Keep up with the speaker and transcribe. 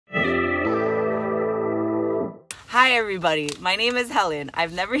Hi everybody, my name is Helen.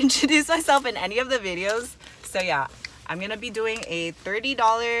 I've never introduced myself in any of the videos. So yeah, I'm gonna be doing a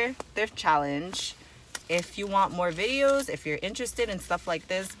 $30 thrift challenge. If you want more videos, if you're interested in stuff like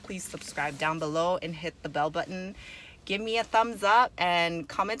this, please subscribe down below and hit the bell button. Give me a thumbs up and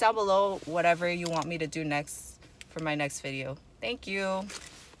comment down below whatever you want me to do next for my next video. Thank you.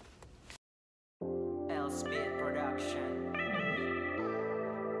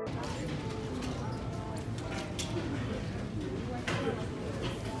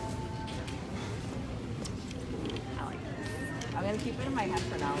 I'm gonna keep it in my hand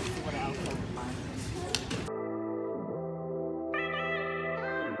for now and see what else I can find.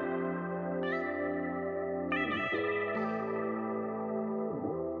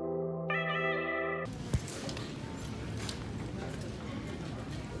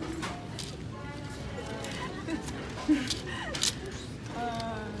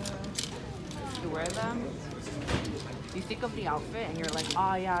 You wear them, you think of the outfit and you're like,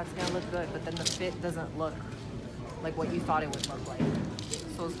 oh yeah, it's gonna look good, but then the fit doesn't look like what you thought it would look like.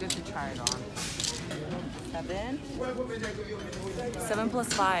 So it's good to try it on. 7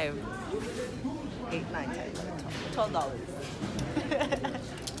 plus 5. 8, 9, 10, 11,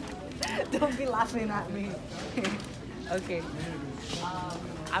 $12. Don't be laughing at me. Okay.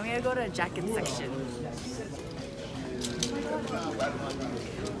 I'm gonna go to a jacket section.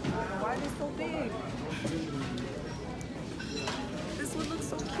 Why are they so big? This one looks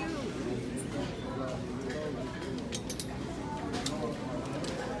so cute.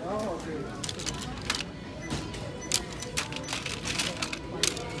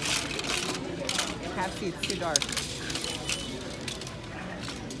 Can't see, it's too dark.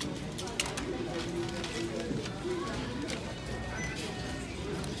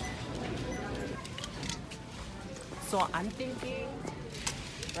 So I'm thinking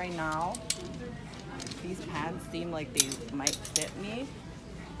right now, these pants seem like they might fit me.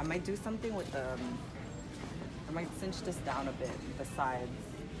 I might do something with them. I might cinch this down a bit, the sides,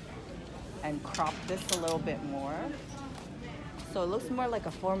 and crop this a little bit more. So it looks more like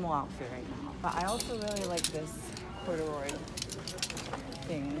a formal outfit right now. But I also really like this corduroy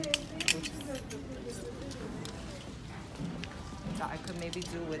thing, which that I could maybe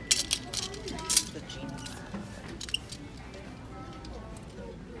do with the jeans.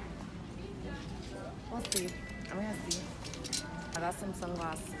 We'll see. I'm gonna see. I got some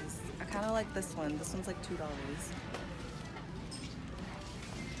sunglasses. I kind of like this one. This one's like $2.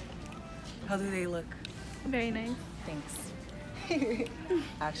 How do they look? Very nice. Thanks. I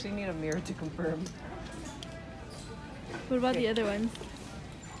actually need a mirror to confirm. What about the other ones?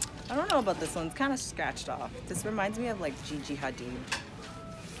 I don't know about this one. It's kind of scratched off. This reminds me of like Gigi Hadid.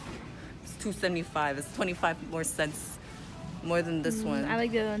 It's $2.75. It's 25 more cents more than this one. I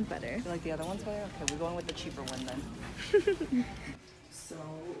like the other ones better. You like the other ones better? Okay, we're going with the cheaper one then. So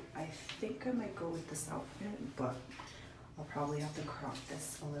I think I might go with this outfit, but I'll probably have to crop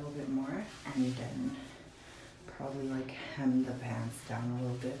this a little bit more and then probably like hem the pants down a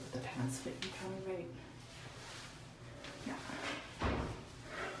little bit. The pants fit me kind of right. Yeah.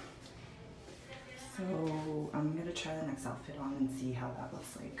 So I'm gonna try the next outfit on and see how that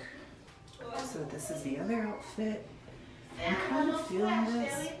looks like. So this is the other outfit. I'm kind of feeling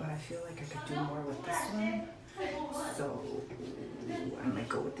this, but I feel like I could do more with this one. So I might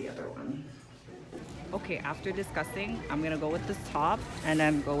go with the other one. Okay, after discussing, I'm gonna go with this top and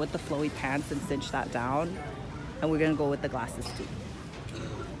then go with the flowy pants and cinch that down. And we're gonna go with the glasses too.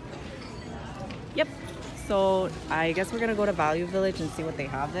 Yep. So I guess we're gonna go to Value Village and see what they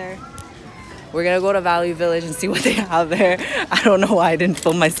have there. We're gonna go to Value Village and see what they have there. I don't know why I didn't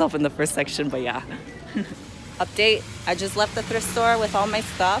film myself in the first section, but yeah. Update, I just left the thrift store with all my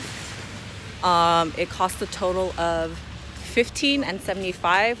stuff. It cost a total of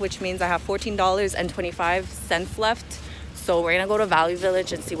 $15.75, which means I have $14.25 left. So we're gonna go to Value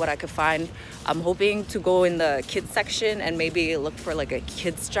Village and see what I could find. I'm hoping to go in the kids section and maybe look for like a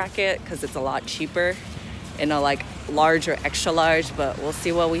kids jacket because it's a lot cheaper in a like large or extra large, but we'll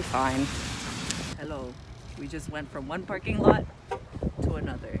see what we find. Hello, we just went from one parking lot to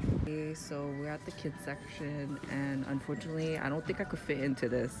another. Okay, so we're at the kids section and unfortunately I don't think I could fit into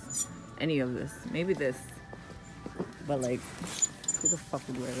this, any of this, maybe this, but like who the fuck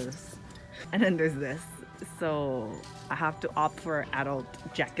would wear this? And then there's this, so I have to opt for adult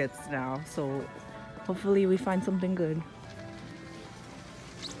jackets now, so hopefully we find something good.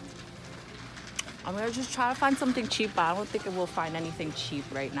 I'm gonna just try to find something cheap, but I don't think we'll find anything cheap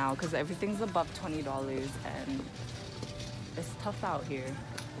right now because everything's above $20 and it's tough out here.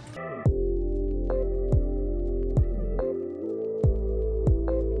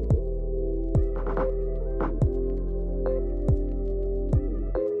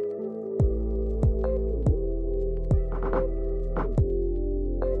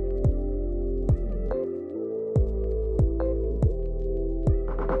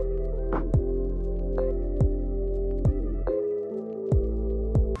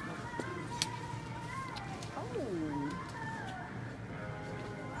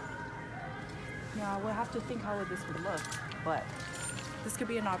 but this could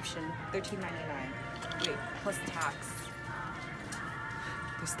be an option. $13.99. Wait, plus tax.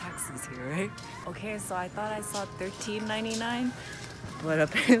 There's taxes here, right? Okay, so I thought I saw $13.99, but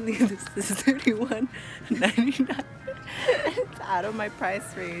apparently this is $31.99. It's out of my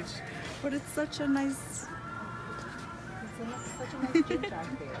price range, but it's such a nice gym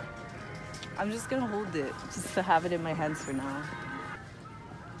jacket. I'm just gonna hold it just to have it in my hands for now.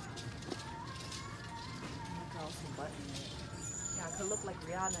 Yeah, I could look like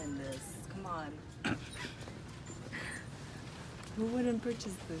Rihanna in this. Come on. Who wouldn't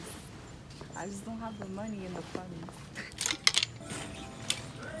purchase this? I just don't have the money in the funds.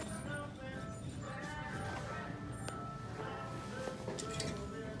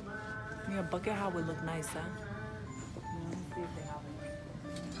 Yeah, a bucket hat would look nice, huh? Let me see if they have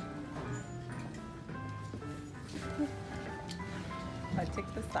it. If I take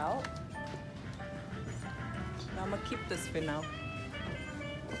this out, I'm gonna keep this for now.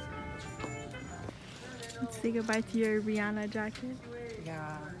 Let's say goodbye to your Rihanna jacket.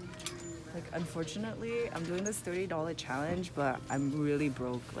 Yeah. Like, unfortunately, I'm doing this $30 challenge, but I'm really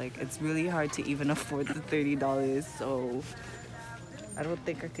broke. Like, it's really hard to even afford the $30, so I don't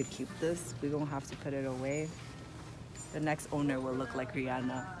think I could keep this. We're gonna have to put it away. The next owner will look like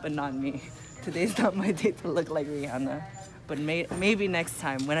Rihanna, but not me. Today's not my day to look like Rihanna, but maybe next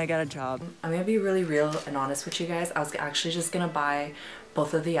time when I get a job. I'm gonna be really real and honest with you guys. I was actually just gonna buy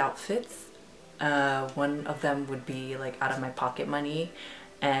both of the outfits. One of them would be like out of my pocket money,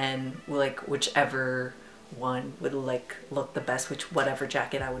 and like whichever one would like look the best, whatever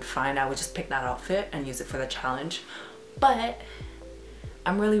jacket I would find, I would just pick that outfit and use it for the challenge. But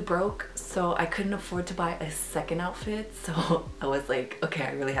I'm really broke, so I couldn't afford to buy a second outfit, so I was like, okay,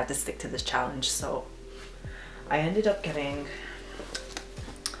 I really have to stick to this challenge. So I ended up getting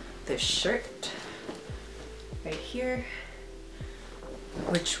this shirt right here,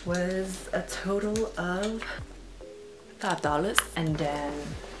 which was a total of $5. And then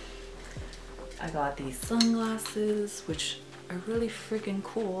I got these sunglasses, which are really freaking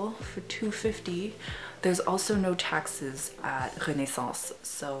cool, for $2.50. There's also no taxes at Renaissance,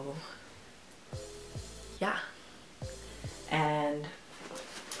 so yeah. And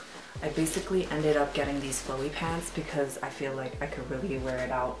I basically ended up getting these flowy pants because I feel like I could really wear it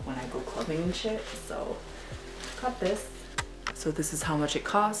out when I go clubbing and shit, so got this. So this is how much it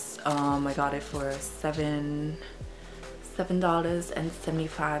costs. I got it for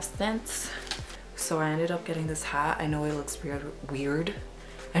 $7.75. So I ended up getting this hat. I know it looks weird.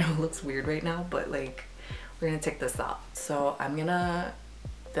 I know it looks weird right now, but like, we're gonna take this out. So I'm gonna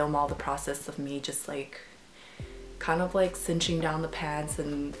film all the process of me just like kind of like cinching down the pants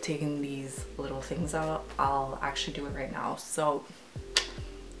and taking these little things out. I'll actually do it right now, so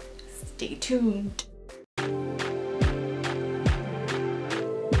stay tuned.